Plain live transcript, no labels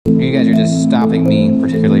you guys are just stopping me,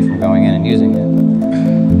 particularly from going in and using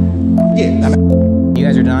it. Yes. You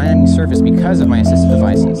guys are denying me service because of my assistive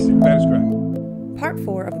devices. That is correct. Part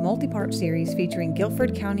 4 of a multi-part series featuring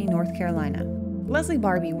Guilford County, North Carolina. Leslie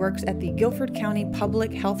Barbee works at the Guilford County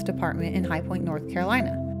Public Health Department in High Point, North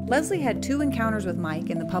Carolina. Leslie had 2 encounters with Mike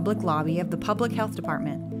in the public lobby of the Public Health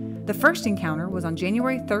Department. The first encounter was on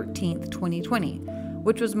January 13th, 2020,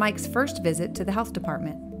 which was Mike's first visit to the health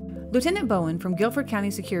department. Lieutenant Bowen from Guilford County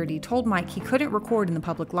Security told Mike he couldn't record in the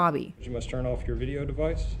public lobby. You must turn off your video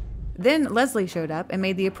device. Then Leslie showed up and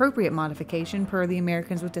made the appropriate modification per the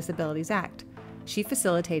Americans with Disabilities Act. She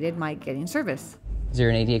facilitated Mike getting service. Is there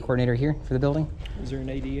an ADA coordinator here for the building? Is there an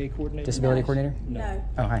ADA coordinator? Disability coordinator? No.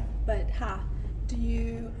 Oh, hi. But hi. Do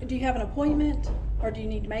you have an appointment, or do you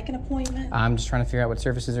need to make an appointment? I'm just trying to figure out what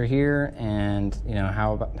services are here and, you know,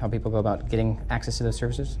 how people go about getting access to those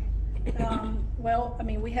services. Well, I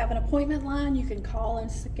mean, we have an appointment line. You can call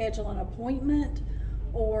and schedule an appointment,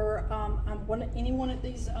 or any one of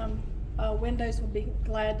these windows would be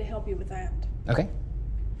glad to help you with that. Okay.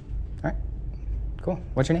 All right. Cool.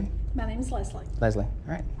 What's your name? My name is Leslie. Leslie.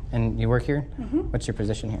 All right. And you work here? Mm-hmm. What's your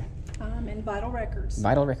position here? I'm in Vital Records.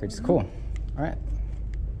 Vital Records. Mm-hmm. Cool. All right.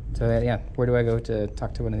 So, yeah, where do I go to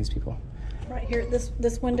talk to one of these people? Right here.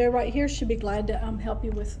 This window right here should be glad to help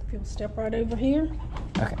you with. If you'll step right over here.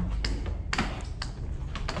 Okay.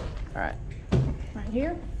 All right. Right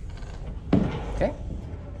here. Okay.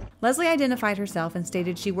 Leslie identified herself and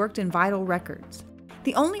stated she worked in Vital Records.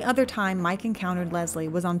 The only other time Mike encountered Leslie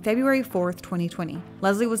was on February 4th, 2020.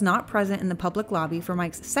 Leslie was not present in the public lobby for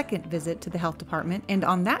Mike's second visit to the health department, and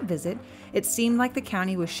on that visit, it seemed like the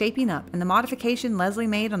county was shaping up and the modification Leslie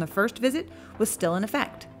made on the first visit was still in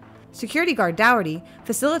effect. Security guard Dougherty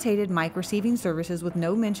facilitated Mike receiving services with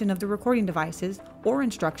no mention of the recording devices or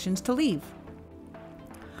instructions to leave.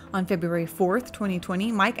 On February 4th,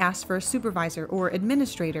 2020, Mike asked for a supervisor or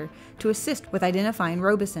administrator to assist with identifying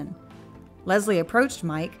Robeson. Leslie approached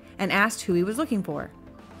Mike and asked who he was looking for.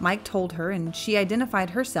 Mike told her, and she identified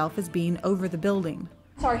herself as being over the building.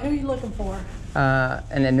 Sorry, who are you looking for?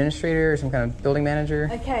 An administrator or some kind of building manager?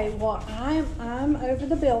 Okay, well, I'm over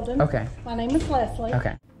the building. Okay. My name is Leslie.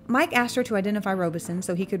 Okay. Mike asked her to identify Robeson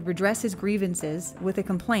so he could redress his grievances with a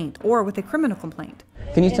complaint or with a criminal complaint.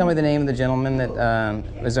 Can you tell me the name of the gentleman that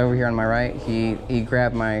was over here on my right? He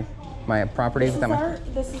grabbed my property.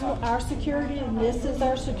 This is our security, and this is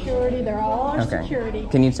our security. They're all our security.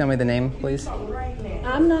 Can you tell me the name, please?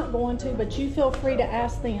 I'm not going to, but you feel free to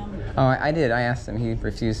ask them. Oh, I did. I asked him. He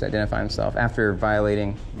refused to identify himself after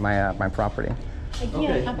violating my property.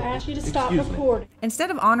 Again, I've asked you to stop recording.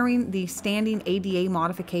 Instead of honoring the standing ADA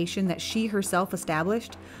modification that she herself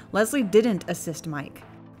established, Leslie didn't assist Mike.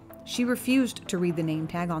 She refused to read the name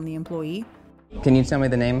tag on the employee. Can you tell me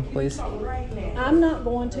the name, please? I'm not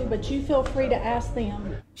going to, but you feel free to ask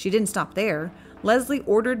them. She didn't stop there. Leslie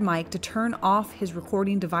ordered Mike to turn off his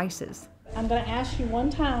recording devices. I'm going to ask you one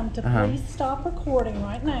time to please stop recording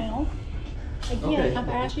right now. Again, I've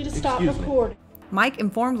asked you to stop recording. Mike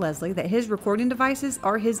informed Leslie that his recording devices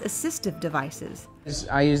are his assistive devices.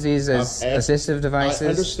 I use these as assistive devices. I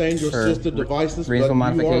understand your assistive devices, but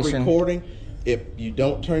you are recording. If you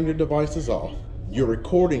don't turn your devices off, your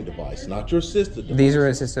recording device, not your assistive device. These are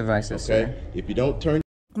assistive devices, okay? Sir. If you don't turn...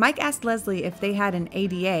 Mike asked Leslie if they had an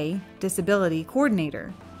ADA, disability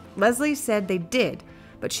coordinator. Leslie said they did,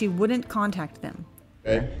 but she wouldn't contact them.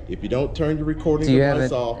 Okay? If you don't turn your recording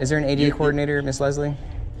device off... Is there an ADA coordinator, Miss Leslie?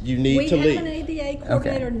 You need to leave. We have an ADA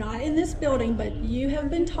coordinator, not in this building, but you have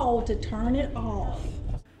been told to turn it off.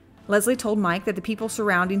 Leslie told Mike that the people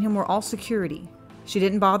surrounding him were all security. She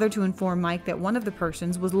didn't bother to inform Mike that one of the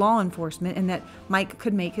persons was law enforcement and that Mike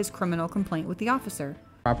could make his criminal complaint with the officer.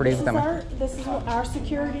 This is our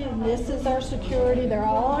security, and this is our security. They're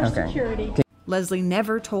all our security. Leslie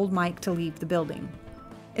never told Mike to leave the building.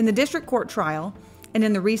 In the district court trial, and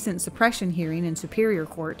in the recent suppression hearing in Superior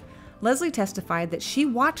Court, Leslie testified that she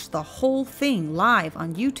watched the whole thing live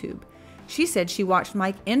on YouTube. She said she watched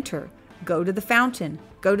Mike enter, go to the fountain,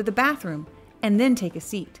 go to the bathroom, and then take a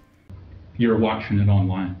seat. You're watching it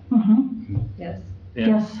online? Mm-hmm. Yes.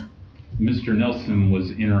 Yes. Mr. Nelson was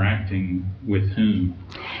interacting with whom?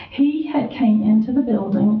 He had came into the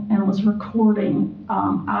building and was recording.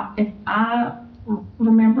 If I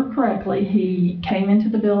remember correctly, he came into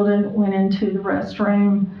the building, went into the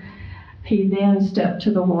restroom. He then stepped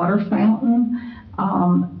to the water fountain,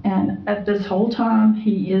 and at this whole time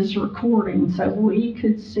he is recording, so we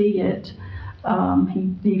could see it.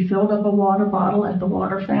 He filled up a water bottle at the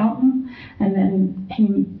water fountain, and then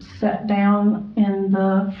he sat down in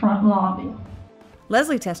the front lobby.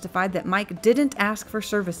 Leslie testified that Mike didn't ask for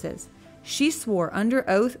services. She swore under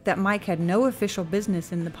oath that Mike had no official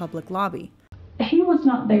business in the public lobby. He was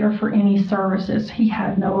not there for any services. He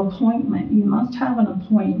had no appointment. You must have an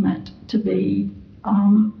appointment to be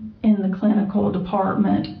in the clinical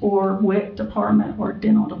department or WIC department or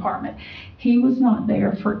dental department. He was not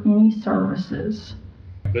there for any services.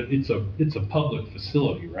 But it's a public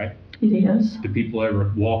facility, right? It is. Do people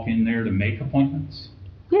ever walk in there to make appointments?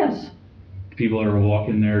 Yes. Do people ever walk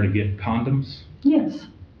in there to get condoms? Yes.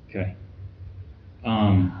 Okay.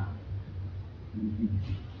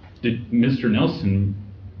 Did Mr. Nelson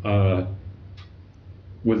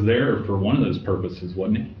was there for one of those purposes,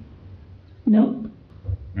 wasn't he? Nope.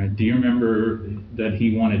 Right. Do you remember that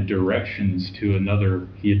he wanted directions to another?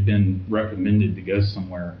 He had been recommended to go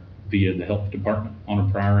somewhere via the health department on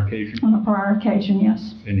a prior occasion? On a prior occasion,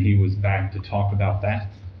 yes. And he was back to talk about that?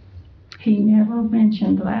 He never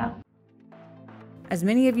mentioned that. As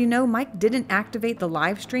many of you know, Mike didn't activate the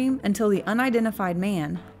live stream until the unidentified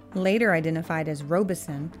man, later identified as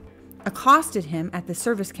Robeson, accosted him at the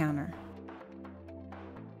service counter.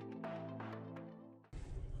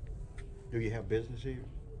 Do you have business here?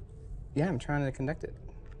 Yeah, I'm trying to conduct it.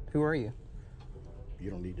 Who are you? You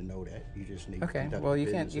don't need to know that. You just need to Okay, conduct well, you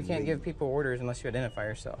business can't and give leave. people orders unless you identify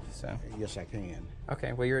yourself, so. Yes, I can.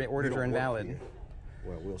 Okay, well, your orders You are don't work invalid. here.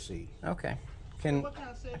 Well, we'll see. Okay. Can, What kind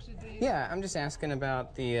of services do you? yeah, I'm just asking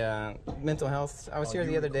about the mental health. I was here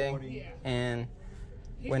the other day, and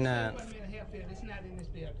when It's not in this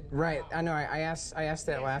building. right, I know. I asked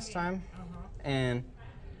that last time, and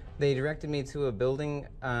they directed me to a building,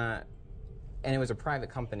 and it was a private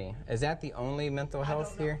company. Is that the only mental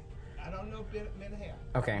health here? I don't know mental health.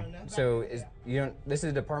 Okay, so this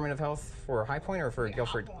is the Department of Health for High Point or for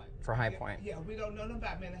Guilford? High Point. For High Point. Yeah, we don't know nothing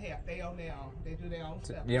about mental health. They on their own. They do their own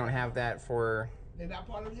stuff. You don't have that for? They're not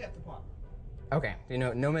part of the health department. Okay,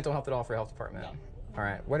 no mental health at all for health department. No. All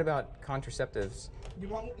right. What about contraceptives? You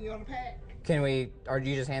want a pack? Can we? Or do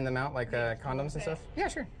you just hand them out like condoms and stuff? Yeah,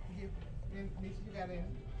 sure. You got in.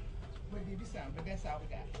 We'll give you some, but that's all we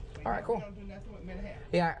got. All right, cool. We don't do nothing with mental health.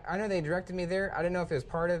 Yeah, I know they directed me there. I didn't know if it was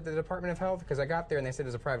part of the Department of Health because I got there and they said it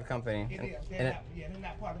was a private company. It is. They're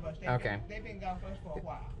not part of us. They've been gone for us for a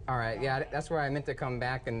while. All right, yeah, that's where I meant to come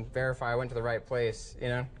back and verify I went to the right place, you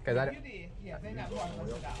know? Because You did. Yeah, they're not part of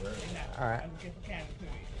us at all. They're not. All right. I'm Guilford County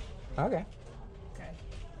employees. Okay. Okay.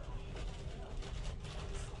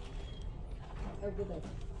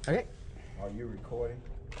 Okay. Are you recording?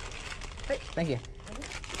 Hey, thank you.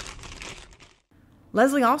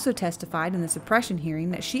 Leslie also testified in the suppression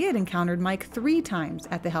hearing that she had encountered Mike 3 times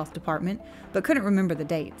at the health department, but couldn't remember the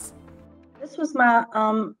dates. This was my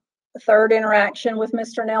third interaction with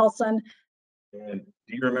Mr. Nelson. And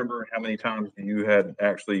do you remember how many times you had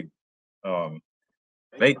actually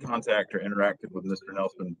made contact or interacted with Mr.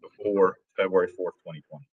 Nelson before February 4th,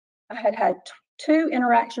 2020? I had 2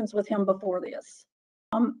 interactions with him before this.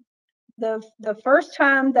 The first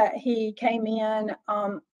time that he came in,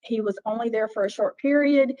 he was only there for a short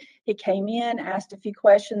period. He came in, asked a few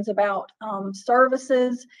questions about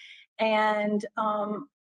services, and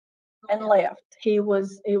left. It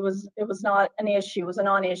was not an issue. It was a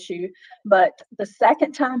non-issue. But the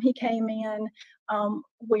second time he came in,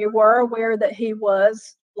 we were aware that he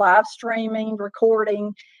was live streaming,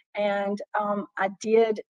 recording, and I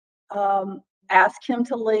did ask him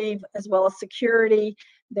to leave as well as security.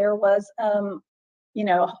 There was,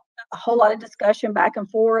 a whole lot of discussion back and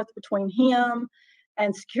forth between him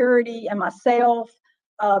and security and myself,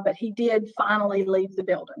 but he did finally leave the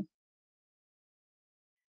building.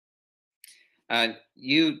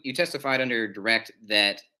 You testified under direct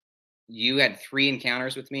that you had 3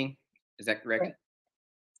 encounters with me. Is that correct?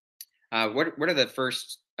 Right. What are the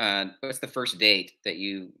first? What's the first date that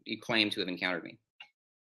you claim to have encountered me?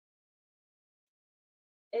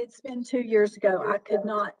 It's been 2 years ago. I could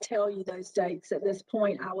not tell you those dates at this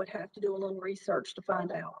point. I would have to do a little research to find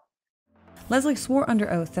out. Leslie swore under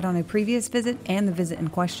oath that on a previous visit and the visit in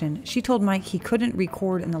question, she told Mike he couldn't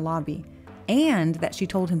record in the lobby, and that she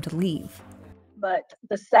told him to leave. But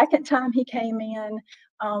the second time he came in,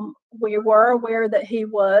 we were aware that he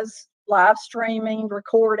was live streaming,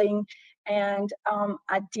 recording, and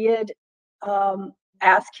I did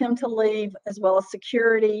ask him to leave as well as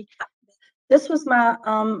security. This was my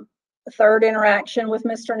third interaction with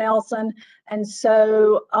Mr. Nelson, and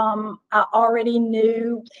so I already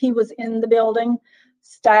knew he was in the building.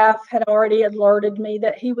 Staff had already alerted me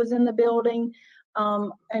that he was in the building,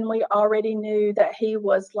 and we already knew that he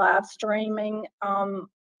was live streaming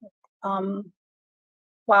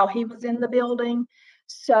while he was in the building.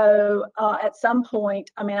 So at some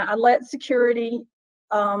point, I let security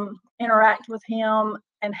interact with him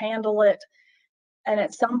and handle it. And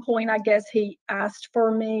at some point, I guess he asked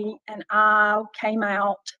for me, and I came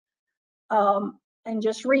out and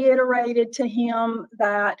just reiterated to him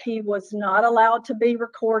that he was not allowed to be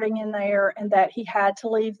recording in there and that he had to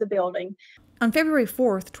leave the building. On February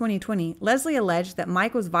 4th, 2020, Leslie alleged that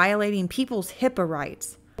Mike was violating people's HIPAA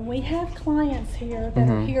rights. We have clients here that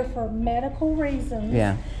are here for medical reasons.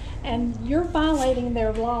 Yeah. And you're violating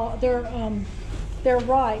their law, their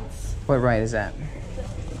rights. What right is that?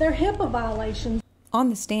 They're HIPAA violations. On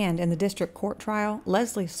the stand in the district court trial,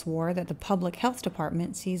 Leslie swore that the public health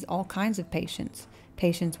department sees all kinds of patients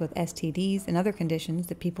with STDs and other conditions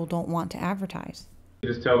that people don't want to advertise.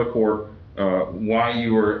 Just tell the court why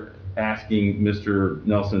you were asking Mr.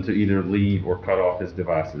 Nelson to either leave or cut off his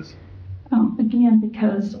devices. Again,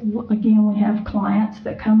 because again, we have clients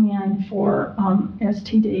that come in for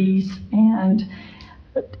STDs, and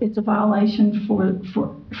it's a violation for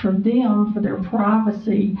them, for their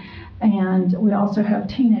privacy. And we also have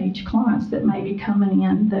teenage clients that may be coming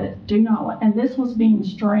in that do not, and this was being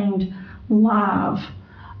streamed live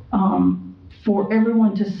for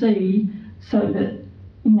everyone to see, so that,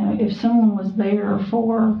 you know, if someone was there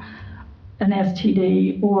for an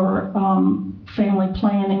STD or family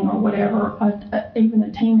planning or whatever, even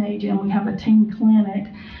a teenager, and we have a teen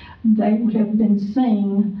clinic, they would have been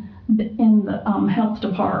seen in the health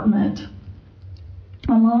department,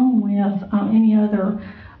 along with any other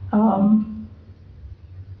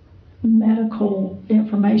medical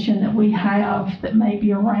information that we have that may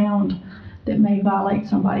be around that may violate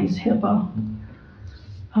somebody's HIPAA.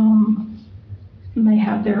 May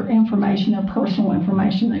have their information, their personal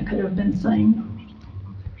information that could have been seen.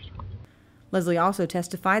 Leslie also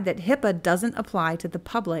testified that HIPAA doesn't apply to the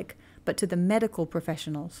public, but to the medical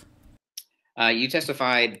professionals. You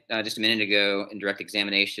testified just a minute ago in direct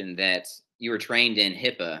examination that you were trained in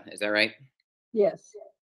HIPAA. Is that right? Yes.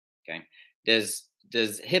 Okay. Does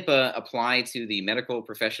HIPAA apply to the medical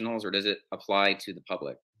professionals, or does it apply to the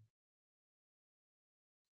public?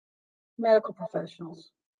 Medical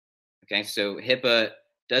professionals. Okay, so HIPAA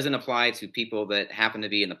doesn't apply to people that happen to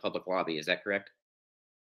be in the public lobby. Is that correct?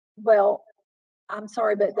 Well, I'm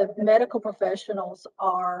sorry, but the medical professionals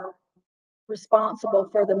are responsible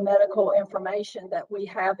for the medical information that we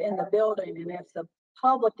have in the building. And if the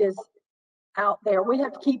public is out there, we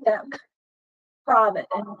have to keep that private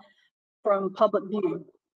and from public view.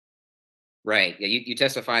 Right. Yeah. You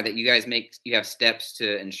testify that you have steps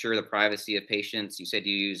to ensure the privacy of patients. You said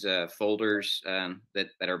you use folders that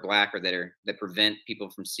are black, or that prevent people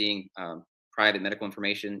from seeing private medical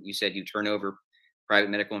information. You said you turn over private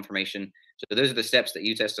medical information. So those are the steps that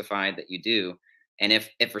you testified that you do. And if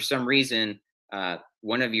for some reason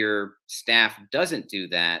one of your staff doesn't do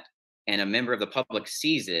that, and a member of the public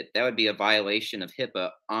sees it, that would be a violation of HIPAA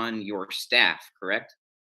on your staff, correct?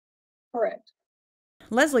 Correct.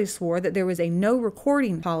 Leslie swore that there was a no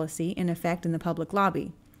recording policy in effect in the public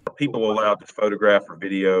lobby. Are people allowed to photograph or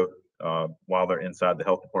video while they're inside the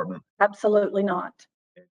health department? Absolutely not.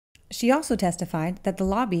 She also testified that the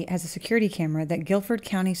lobby has a security camera that Guilford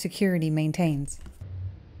County Security maintains.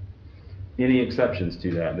 Any exceptions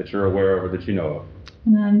to that you're aware of or that you know of?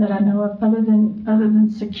 None that I know of, other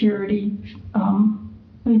than security.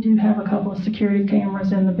 We do have a couple of security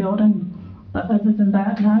cameras in the building, but other than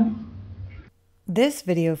that, no. This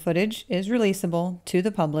video footage is releasable to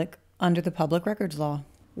the public under the Public Records Law.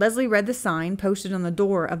 Leslie read the sign posted on the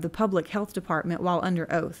door of the Public Health Department while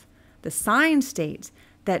under oath. The sign states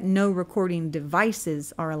that no recording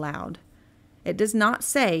devices are allowed. It does not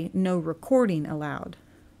say no recording allowed.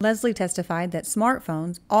 Leslie testified that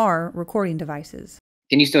smartphones are recording devices.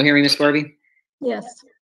 Can you still hear me, Ms. Barbee? Yes.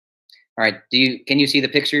 All right. Can you see the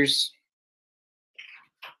pictures?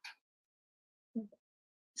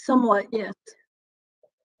 Somewhat, yes.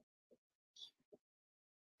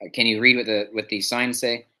 Can you read what the signs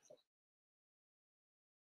say?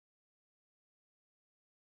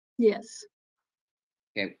 Yes.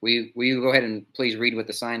 Okay. Will you go ahead and please read what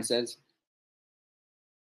the sign says?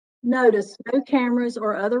 Notice, no cameras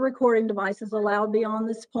or other recording devices allowed beyond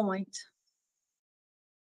this point.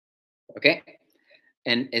 Okay.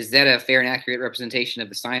 And is that a fair and accurate representation of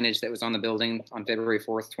the signage that was on the building on February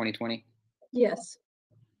 4th, 2020? Yes.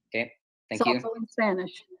 Okay. Thank you. It's also in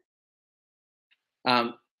Spanish.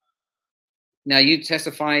 Now, you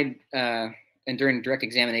testified and during direct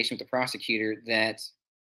examination with the prosecutor that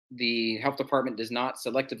the health department does not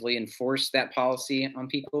selectively enforce that policy on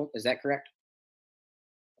people. Is that correct?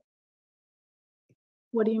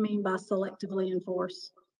 What do you mean by selectively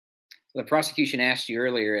enforce? The prosecution asked you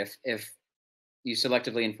earlier if you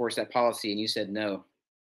selectively enforce that policy, and you said no.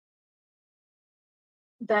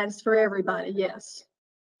 That's for everybody, yes.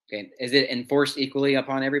 Okay. Is it enforced equally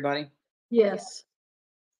upon everybody? Yes.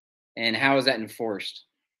 And how is that enforced?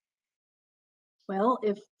 Well,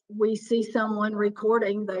 if we see someone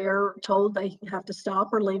recording, they are told they have to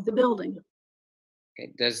stop or leave the building.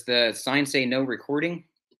 Okay. Does the sign say no recording?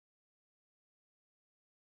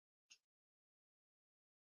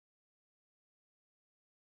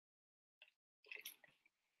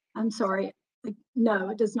 I'm sorry. No,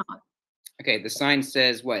 it does not. Okay. The sign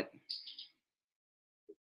says what?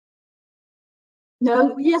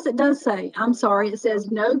 No, yes, it does say. I'm sorry. It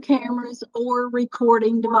says no cameras or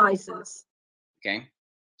recording devices. Okay.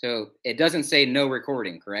 So it doesn't say no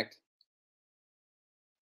recording, correct?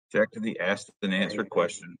 Check to the asked and answered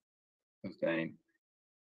question. Okay.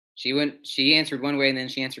 She answered one way and then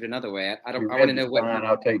she answered another way. I You want read to know the what. sign,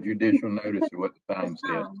 I'll take judicial notice of what the sign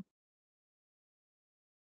says.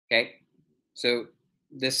 Okay. So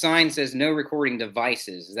the sign says no recording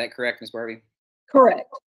devices. Is that correct, Ms. Barbee?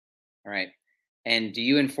 Correct. All right. And do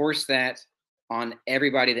you enforce that on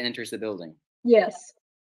everybody that enters the building? Yes.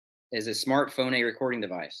 Is a smartphone a recording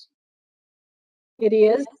device? It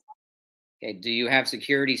is. Okay. Do you have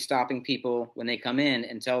security stopping people when they come in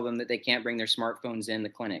and tell them that they can't bring their smartphones in the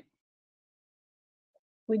clinic?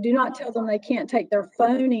 We do not tell them they can't take their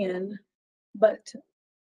phone in, but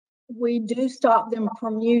we do stop them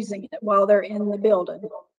from using it while they're in the building.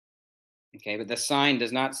 Okay, but the sign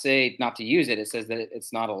does not say not to use it. It says that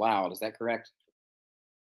it's not allowed. Is that correct?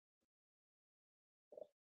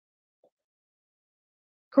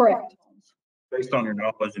 Correct. Based on your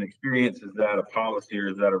knowledge and experience, is that a policy or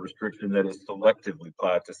is that a restriction that is selectively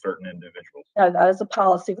applied to certain individuals? No, that is a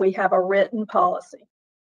policy. We have a written policy.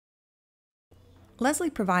 Leslie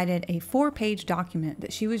provided a 4-page document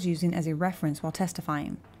that she was using as a reference while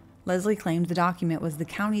testifying. Leslie claimed the document was the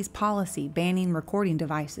county's policy banning recording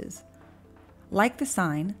devices. Like the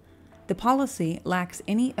sign, the policy lacks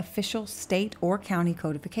any official state or county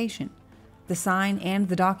codification. The sign and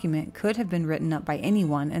the document could have been written up by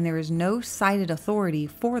anyone, and there is no cited authority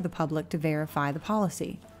for the public to verify the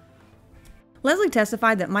policy. Leslie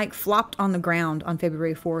testified that Mike flopped on the ground on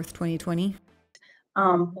February 4th, 2020.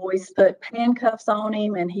 Boys put handcuffs on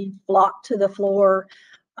him and he flopped to the floor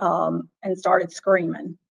and started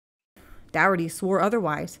screaming. Dougherty swore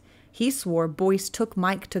otherwise. He swore Boyce took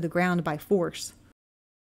Mike to the ground by force.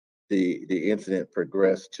 The incident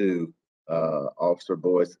progressed to Officer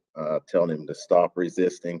Boyce telling him to stop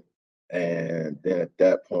resisting, and then at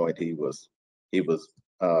that point he was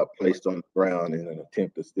placed on the ground in an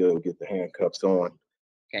attempt to still get the handcuffs on.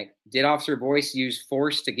 Okay. Did Officer Boyce use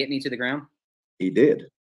force to get me to the ground? He did.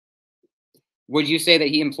 Would you say that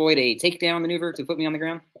he employed a takedown maneuver to put me on the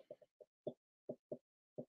ground?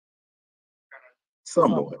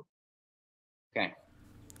 Somewhat. Okay.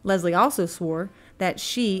 Leslie also swore that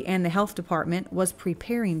she and the health department was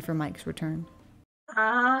preparing for Mike's return.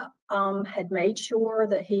 I had made sure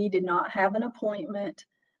that he did not have an appointment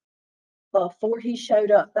before he showed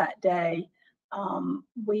up that day.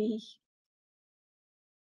 We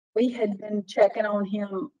had been checking on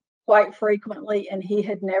him quite frequently, and he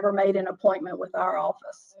had never made an appointment with our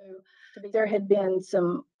office. So there had been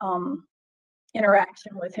some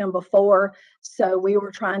interaction with him before, so we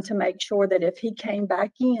were trying to make sure that if he came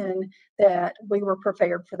back in, that we were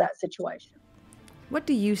prepared for that situation. What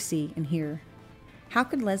do you see and hear? How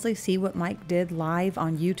could Leslie see what Mike did live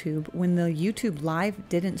on YouTube when the YouTube live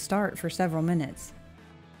didn't start for several minutes?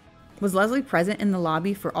 Was Leslie present in the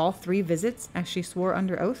lobby for all 3 visits as she swore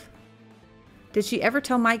under oath? Did she ever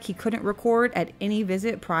tell Mike he couldn't record at any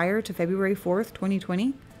visit prior to February 4th,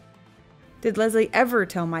 2020? Did Leslie ever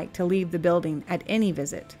tell Mike to leave the building at any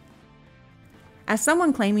visit? As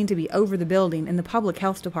someone claiming to be over the building in the public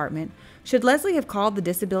health department, should Leslie have called the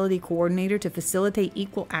disability coordinator to facilitate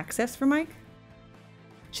equal access for Mike?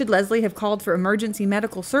 Should Leslie have called for emergency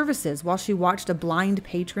medical services while she watched a blind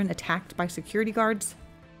patron attacked by security guards?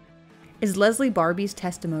 Is Leslie Barbee's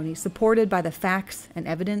testimony supported by the facts and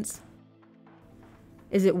evidence?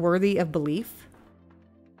 Is it worthy of belief?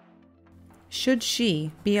 Should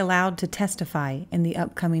she be allowed to testify in the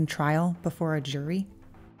upcoming trial before a jury?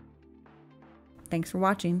 Thanks for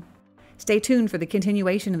watching. Stay tuned for the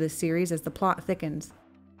continuation of this series as the plot thickens.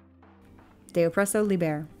 De oppresso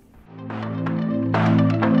liber.